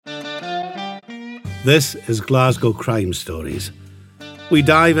This is Glasgow Crime Stories. We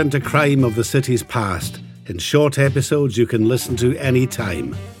dive into crime of the city's past in short episodes you can listen to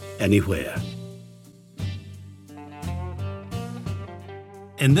anytime, anywhere.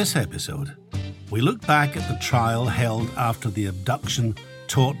 In this episode, we look back at the trial held after the abduction,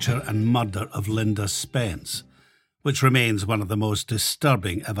 torture and murder of Lynda Spence, which remains one of the most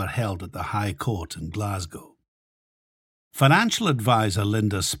disturbing ever held at the High Court in Glasgow. Financial advisor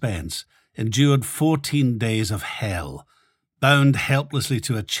Lynda Spence endured 14 days of hell, bound helplessly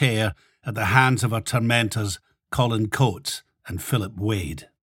to a chair at the hands of her tormentors Colin Coates and Philip Wade.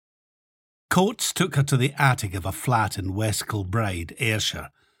 Coates took her to the attic of a flat in West Kilbride, Ayrshire,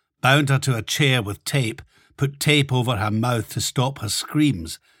 bound her to a chair with tape, put tape over her mouth to stop her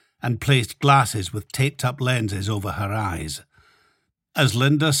screams, and placed glasses with taped-up lenses over her eyes. As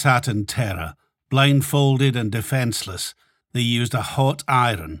Lynda sat in terror, blindfolded and defenceless, they used a hot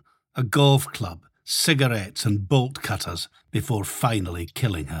iron, a golf club, cigarettes and bolt cutters before finally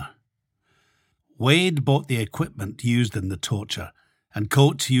killing her. Wade bought the equipment used in the torture, and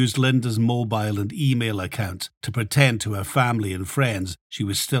Coates used Lynda's mobile and email accounts to pretend to her family and friends she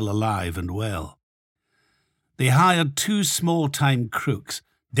was still alive and well. They hired two small-time crooks,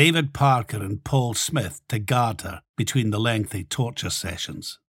 David Parker and Paul Smith, to guard her between the lengthy torture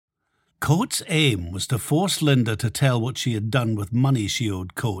sessions. Coates' aim was to force Lynda to tell what she had done with money she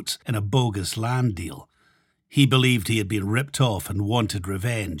owed Coates in a bogus land deal. He believed he had been ripped off and wanted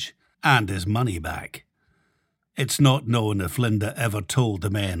revenge, and his money back. It's not known if Lynda ever told the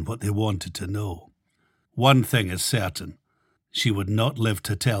men what they wanted to know. One thing is certain, she would not live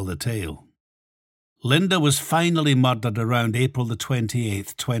to tell the tale. Lynda was finally murdered around April the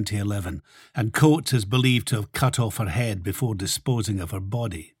 28th, 2011, and Coates is believed to have cut off her head before disposing of her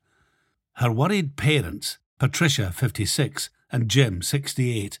body. Her worried parents, Patricia, 56, and Jim,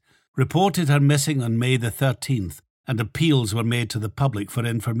 68, reported her missing on May the 13th, and appeals were made to the public for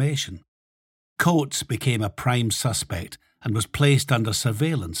information. Coates became a prime suspect and was placed under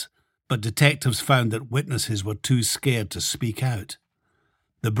surveillance, but detectives found that witnesses were too scared to speak out.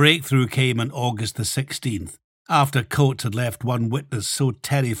 The breakthrough came on August the 16th, after Coates had left one witness so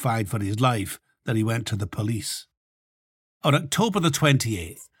terrified for his life that he went to the police. On October the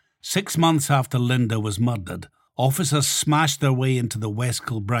 28th, 6 months after Lynda was murdered, officers smashed their way into the West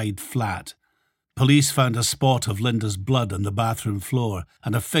Kilbride flat. Police found a spot of Lynda's blood on the bathroom floor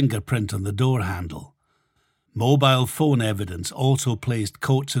and a fingerprint on the door handle. Mobile phone evidence also placed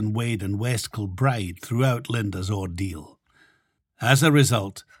Coates and Wade in West Kilbride throughout Lynda's ordeal. As a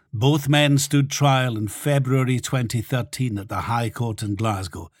result, both men stood trial in February 2013 at the High Court in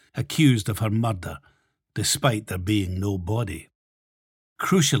Glasgow, accused of her murder, despite there being no body.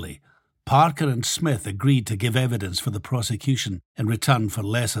 Crucially, Parker and Smith agreed to give evidence for the prosecution in return for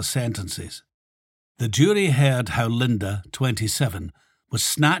lesser sentences. The jury heard how Lynda, 27, was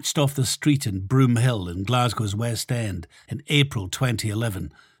snatched off the street in Broomhill in Glasgow's West End in April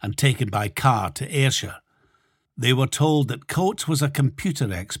 2011 and taken by car to Ayrshire. They were told that Coates was a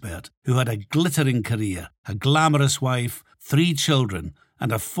computer expert who had a glittering career, a glamorous wife, 3 children,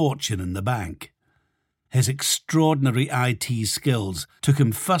 and a fortune in the bank. His extraordinary IT skills took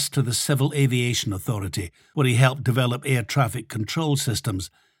him first to the Civil Aviation Authority, where he helped develop air traffic control systems,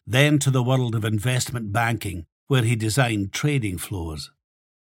 then to the world of investment banking, where he designed trading floors.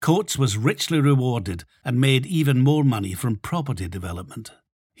 Coates was richly rewarded and made even more money from property development.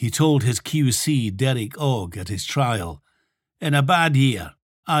 He told his QC, Derek Ogg, at his trial, "In a bad year,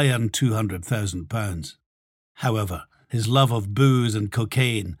 I earned £200,000. However, his love of booze and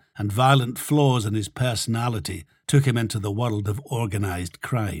cocaine and violent flaws in his personality took him into the world of organised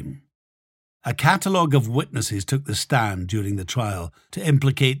crime." A catalogue of witnesses took the stand during the trial to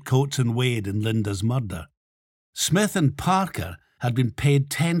implicate Coates and Wade in Lynda's murder. Smith and Parker had been paid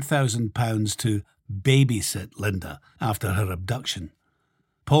 £10,000 to babysit Lynda after her abduction.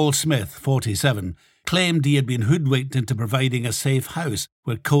 Paul Smith, 47, claimed he had been hoodwinked into providing a safe house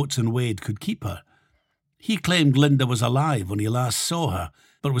where Coates and Wade could keep her. He claimed Lynda was alive when he last saw her,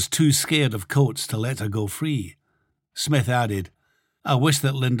 but was too scared of Coates to let her go free. Smith added, "I wish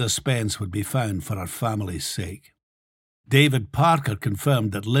that Lynda Spence would be found for her family's sake." David Parker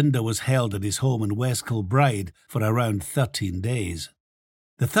confirmed that Lynda was held at his home in West Kilbride for around 13 days.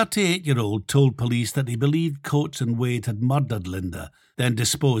 The 38-year-old told police that he believed Coates and Wade had murdered Lynda, then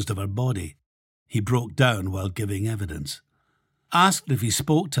disposed of her body. He broke down while giving evidence. Asked if he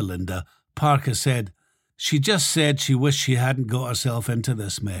spoke to Lynda, Parker said, "She just said she wished she hadn't got herself into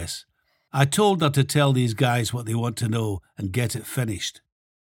this mess. I told her to tell these guys what they want to know and get it finished."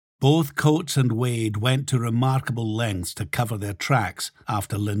 Both Coates and Wade went to remarkable lengths to cover their tracks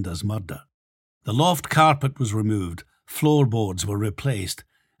after Lynda's murder. The loft carpet was removed, floorboards were replaced,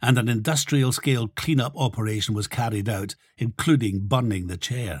 and an industrial-scale clean-up operation was carried out, including burning the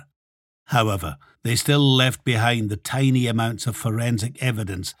chair. However, they still left behind the tiny amounts of forensic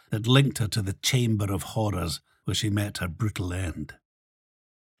evidence that linked her to the Chamber of Horrors, where she met her brutal end.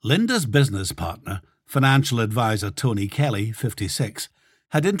 Lynda's business partner, financial advisor Tony Kelly, 56,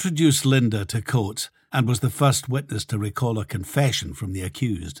 had introduced Lynda to Coates and was the first witness to recall a confession from the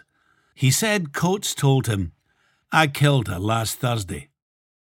accused. He said Coates told him, "I killed her last Thursday."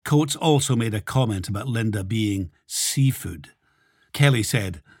 Coates also made a comment about Lynda being seafood. Kelly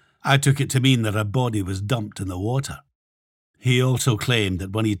said, "I took it to mean that her body was dumped in the water." He also claimed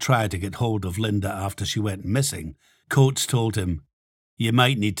that when he tried to get hold of Lynda after she went missing, Coates told him, "You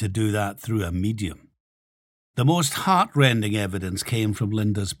might need to do that through a medium." The most heart-rending evidence came from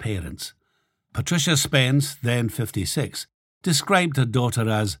Lynda's parents. Patricia Spence, then 56, described her daughter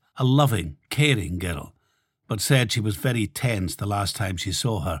as a loving, caring girl, but said she was very tense the last time she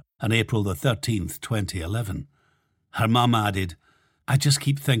saw her on April the 13th, 2011. Her mum added, "I just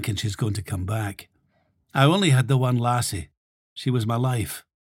keep thinking she's going to come back. I only had the one lassie. She was my life."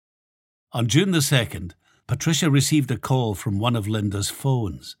 On June the 2nd, Patricia received a call from one of Lynda's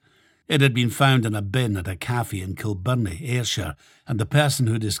phones. It had been found in a bin at a cafe in Kilbirnie, Ayrshire, and the person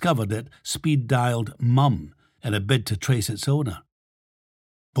who discovered it speed-dialed Mum in a bid to trace its owner.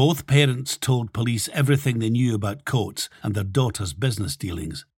 Both parents told police everything they knew about Coates and their daughter's business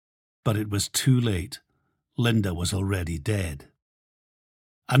dealings, but it was too late. Lynda was already dead.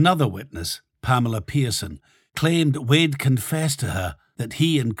 Another witness, Pamela Pearson, claimed Wade confessed to her that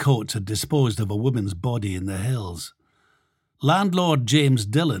he and Coates had disposed of a woman's body in the hills. Landlord James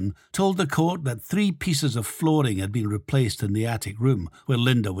Dillon told the court that 3 pieces of flooring had been replaced in the attic room where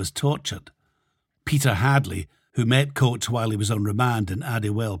Lynda was tortured. Peter Hadley, who met Coates while he was on remand in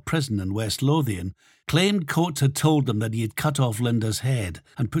Addywell Prison in West Lothian, claimed Coates had told them that he had cut off Lynda's head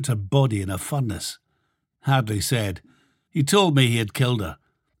and put her body in a furnace. Hadley said, "He told me he had killed her.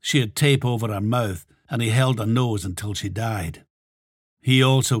 She had tape over her mouth and he held her nose until she died." He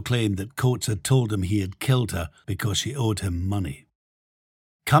also claimed that Coates had told him he had killed her because she owed him money.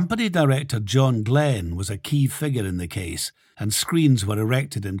 Company director John Glenn was a key figure in the case, and screens were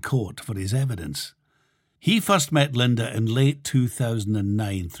erected in court for his evidence. He first met Lynda in late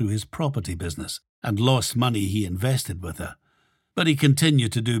 2009 through his property business and lost money he invested with her, but he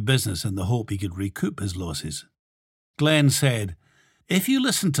continued to do business in the hope he could recoup his losses. Glenn said, "If you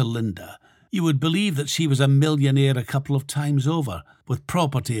listened to Lynda, you would believe that she was a millionaire a couple of times over, with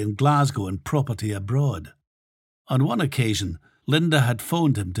property in Glasgow and property abroad." On one occasion, Lynda had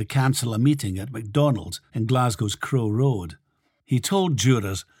phoned him to cancel a meeting at McDonald's in Glasgow's Crow Road. He told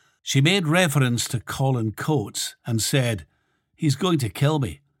jurors she made reference to Colin Coates and said, "He's going to kill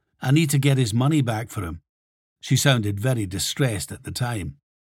me. I need to get his money back for him." She sounded very distressed at the time.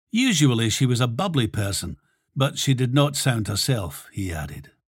 Usually she was a bubbly person, but she did not sound herself, he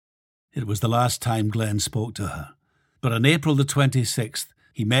added. It was the last time Glenn spoke to her, but on April the 26th,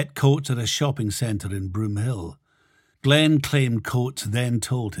 he met Coates at a shopping centre in Broomhill. Glenn claimed Coates then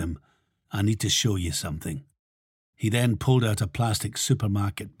told him, "I need to show you something." He then pulled out a plastic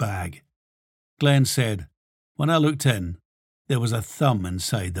supermarket bag. Glenn said, "When I looked in, there was a thumb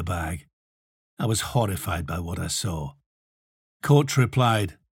inside the bag. I was horrified by what I saw." Coates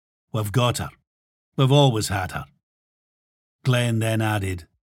replied, "We've got her. We've always had her." Glenn then added,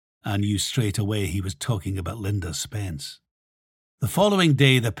 "I knew straight away he was talking about Lynda Spence." The following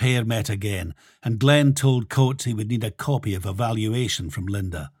day the pair met again, and Glenn told Coates he would need a copy of a valuation from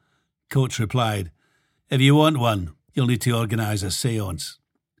Lynda. Coates replied, "If you want one, you'll need to organise a séance."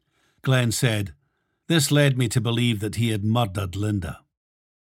 Glenn said, "This led me to believe that he had murdered Lynda."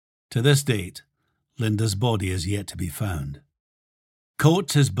 To this date, Lynda's body is yet to be found.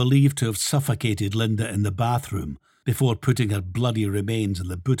 Coates is believed to have suffocated Lynda in the bathroom before putting her bloody remains in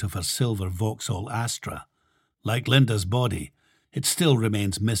the boot of her silver Vauxhall Astra. Like Lynda's body, it still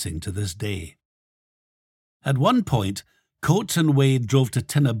remains missing to this day. At one point, Coates and Wade drove to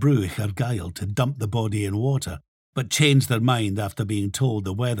Tinnabrú, Argyll, to dump the body in water, but changed their mind after being told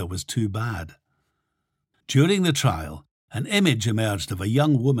the weather was too bad. During the trial, an image emerged of a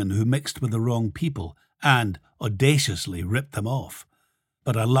young woman who mixed with the wrong people and audaciously ripped them off,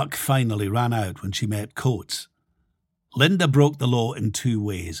 but her luck finally ran out when she met Coates. Lynda broke the law in 2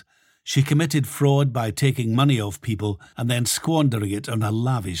 ways. She committed fraud by taking money off people and then squandering it on a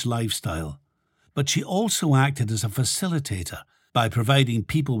lavish lifestyle. But she also acted as a facilitator by providing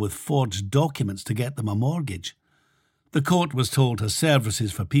people with forged documents to get them a mortgage. The court was told her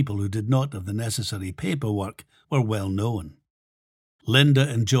services for people who did not have the necessary paperwork were well known.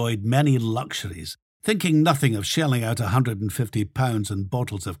 Lynda enjoyed many luxuries, thinking nothing of shelling out £150 on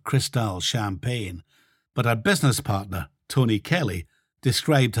bottles of Cristal champagne, but her business partner, Tony Kelly,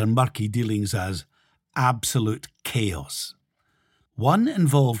 described her murky dealings as absolute chaos. One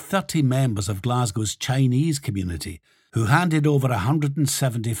involved 30 members of Glasgow's Chinese community who handed over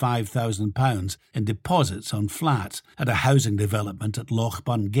 £175,000 in deposits on flats at a housing development at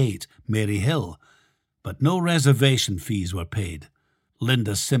Lochbun Gate, Maryhill, but no reservation fees were paid.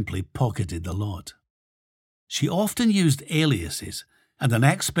 Lynda simply pocketed the lot. She often used aliases, and an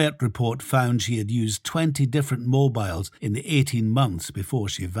expert report found she had used 20 different mobiles in the 18 months before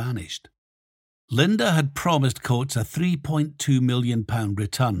she vanished. Lynda had promised Coates a £3.2 million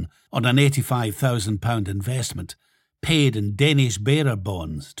return on an £85,000 investment, paid in Danish bearer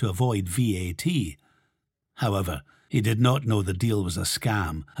bonds to avoid VAT. However, he did not know the deal was a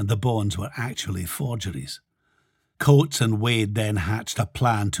scam and the bonds were actually forgeries. Coates and Wade then hatched a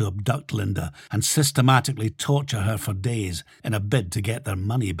plan to abduct Lynda and systematically torture her for days in a bid to get their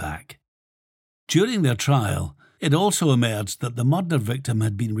money back. During their trial, it also emerged that the murder victim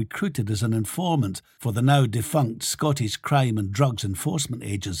had been recruited as an informant for the now defunct Scottish Crime and Drugs Enforcement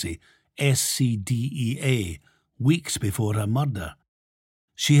Agency, SCDEA, weeks before her murder.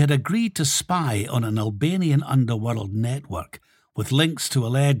 She had agreed to spy on an Albanian underworld network with links to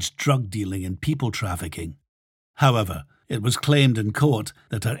alleged drug dealing and people trafficking. However, it was claimed in court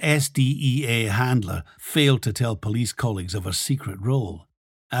that her SDEA handler failed to tell police colleagues of her secret role.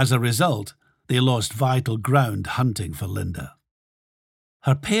 As a result, they lost vital ground hunting for Lynda.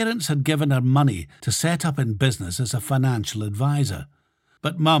 Her parents had given her money to set up in business as a financial advisor,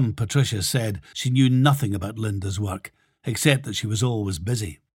 but Mum, Patricia, said she knew nothing about Lynda's work, except that she was always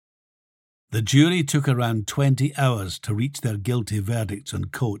busy. The jury took around 20 hours to reach their guilty verdicts on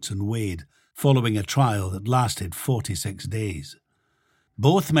Coates and Wade, following a trial that lasted 46 days.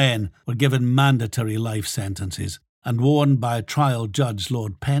 Both men were given mandatory life sentences and warned by trial judge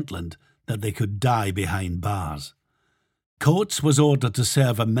Lord Pentland that they could die behind bars. Coates was ordered to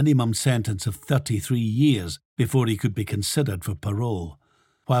serve a minimum sentence of 33 years before he could be considered for parole,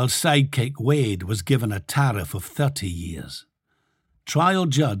 while sidekick Wade was given a tariff of 30 years. Trial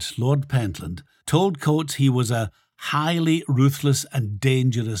judge Lord Pentland told Coates he was a highly ruthless and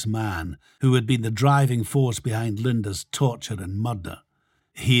dangerous man who had been the driving force behind Lynda's torture and murder.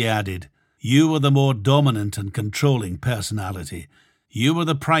 He added, "You were the more dominant and controlling personality. You were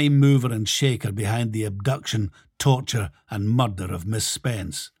the prime mover and shaker behind the abduction, torture and murder of Miss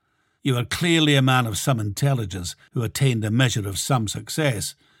Spence. You are clearly a man of some intelligence who attained a measure of some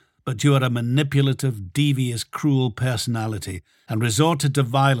success, but you are a manipulative, devious, cruel personality and resorted to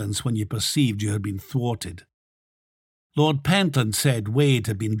violence when you perceived you had been thwarted." Lord Pentland said Wade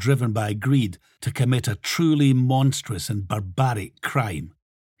had been driven by greed to commit a truly monstrous and barbaric crime.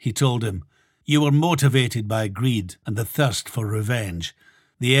 He told him, "You were motivated by greed and the thirst for revenge.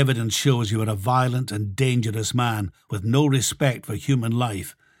 The evidence shows you are a violent and dangerous man with no respect for human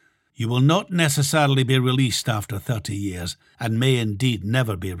life. You will not necessarily be released after 30 years, and may indeed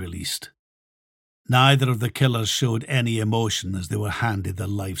never be released." Neither of the killers showed any emotion as they were handed their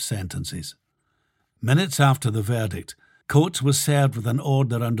life sentences. Minutes after the verdict, Coates was served with an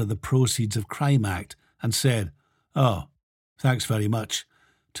order under the Proceeds of Crime Act and said, "Oh, thanks very much,"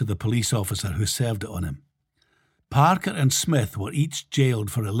 to the police officer who served it on him. Parker and Smith were each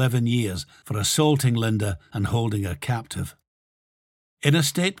jailed for 11 years for assaulting Lynda and holding her captive. In a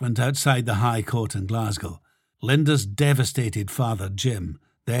statement outside the High Court in Glasgow, Lynda's devastated father Jim,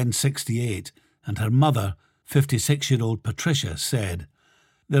 then 68, and her mother, 56-year-old Patricia, said,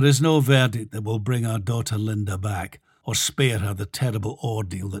 "There is no verdict that will bring our daughter Lynda back or spare her the terrible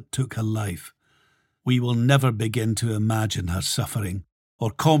ordeal that took her life. We will never begin to imagine her suffering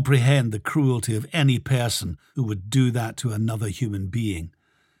or comprehend the cruelty of any person who would do that to another human being.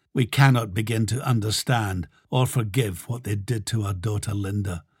 We cannot begin to understand or forgive what they did to our daughter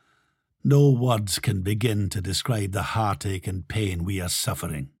Lynda. No words can begin to describe the heartache and pain we are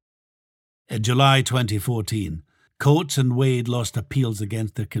suffering." In July 2014, Coates and Wade lost appeals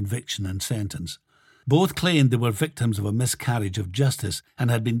against their conviction and sentence. Both claimed they were victims of a miscarriage of justice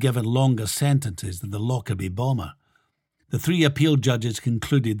and had been given longer sentences than the Lockerbie bomber. The three appeal judges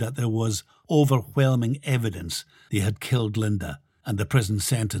concluded that there was overwhelming evidence they had killed Lynda, and the prison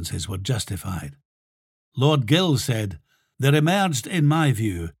sentences were justified. Lord Gill said, "There emerged, in my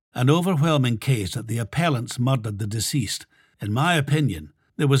view, an overwhelming case that the appellants murdered the deceased. In my opinion,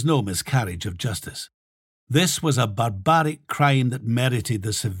 there was no miscarriage of justice. This was a barbaric crime that merited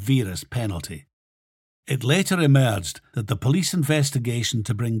the severest penalty." It later emerged that the police investigation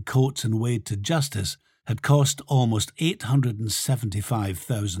to bring Coates and Wade to justice had cost almost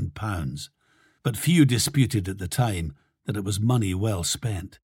 £875,000, but few disputed at the time that it was money well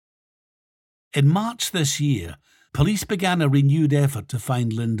spent. In March this year, police began a renewed effort to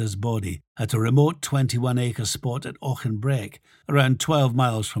find Lynda's body at a remote 21-acre spot at Auchenbreck, around 12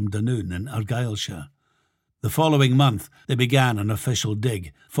 miles from Dunoon in Argyllshire. The following month, they began an official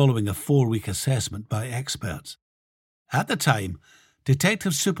dig, following a 4-week assessment by experts. At the time,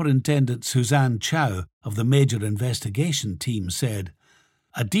 Detective Superintendent Suzanne Chow of the Major Investigation Team said,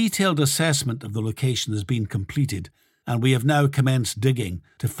 "A detailed assessment of the location has been completed, and we have now commenced digging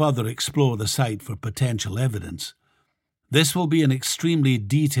to further explore the site for potential evidence. This will be an extremely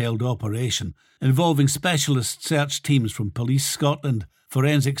detailed operation involving specialist search teams from Police Scotland,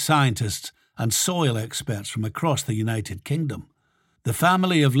 forensic scientists and soil experts from across the United Kingdom. The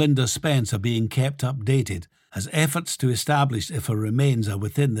family of Lynda Spence are being kept updated as efforts to establish if her remains are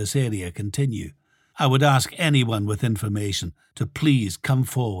within this area continue. I would ask anyone with information to please come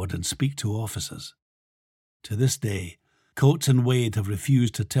forward and speak to officers." To this day, Coates and Wade have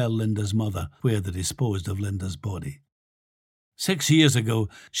refused to tell Lynda's mother where they disposed of Lynda's body. 6 years ago,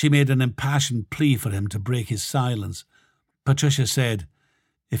 she made an impassioned plea for him to break his silence. Patricia said,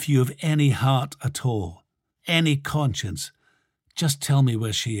 "If you have any heart at all, any conscience, just tell me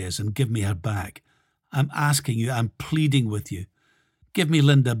where she is and give me her back. I'm asking you, I'm pleading with you. Give me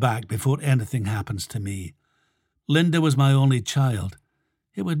Lynda back before anything happens to me. Lynda was my only child.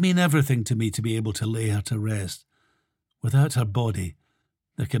 It would mean everything to me to be able to lay her to rest. Without her body,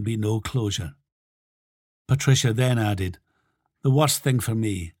 there can be no closure." Patricia then added, "The worst thing for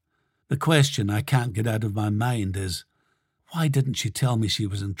me, the question I can't get out of my mind is, why didn't she tell me she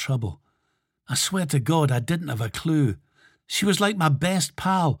was in trouble? I swear to God I didn't have a clue. She was like my best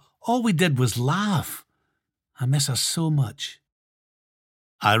pal. All we did was laugh. I miss her so much."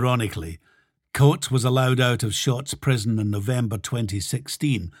 Ironically, Coates was allowed out of Shotts Prison in November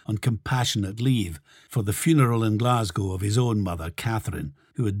 2016 on compassionate leave for the funeral in Glasgow of his own mother, Catherine,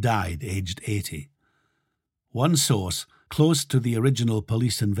 who had died aged 80. One source, close to the original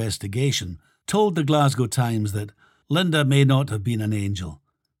police investigation, told the Glasgow Times that Lynda may not have been an angel,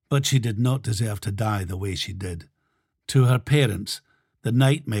 but she did not deserve to die the way she did. To her parents, the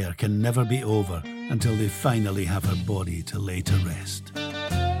nightmare can never be over until they finally have her body to lay to rest.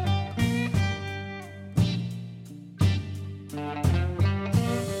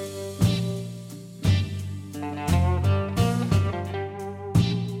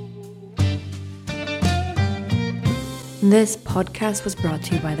 This podcast was brought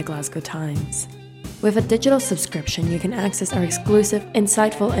to you by the Glasgow Times. With a digital subscription, you can access our exclusive,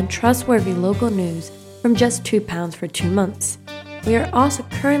 insightful and trustworthy local news from just £2 for 2 months. We are also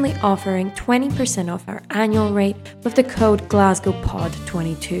currently offering 20% off our annual rate with the code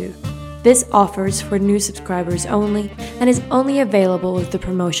GlasgowPod22. This offer is for new subscribers only and is only available with the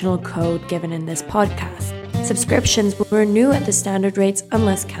promotional code given in this podcast. Subscriptions will renew at the standard rates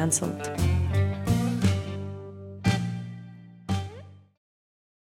unless cancelled.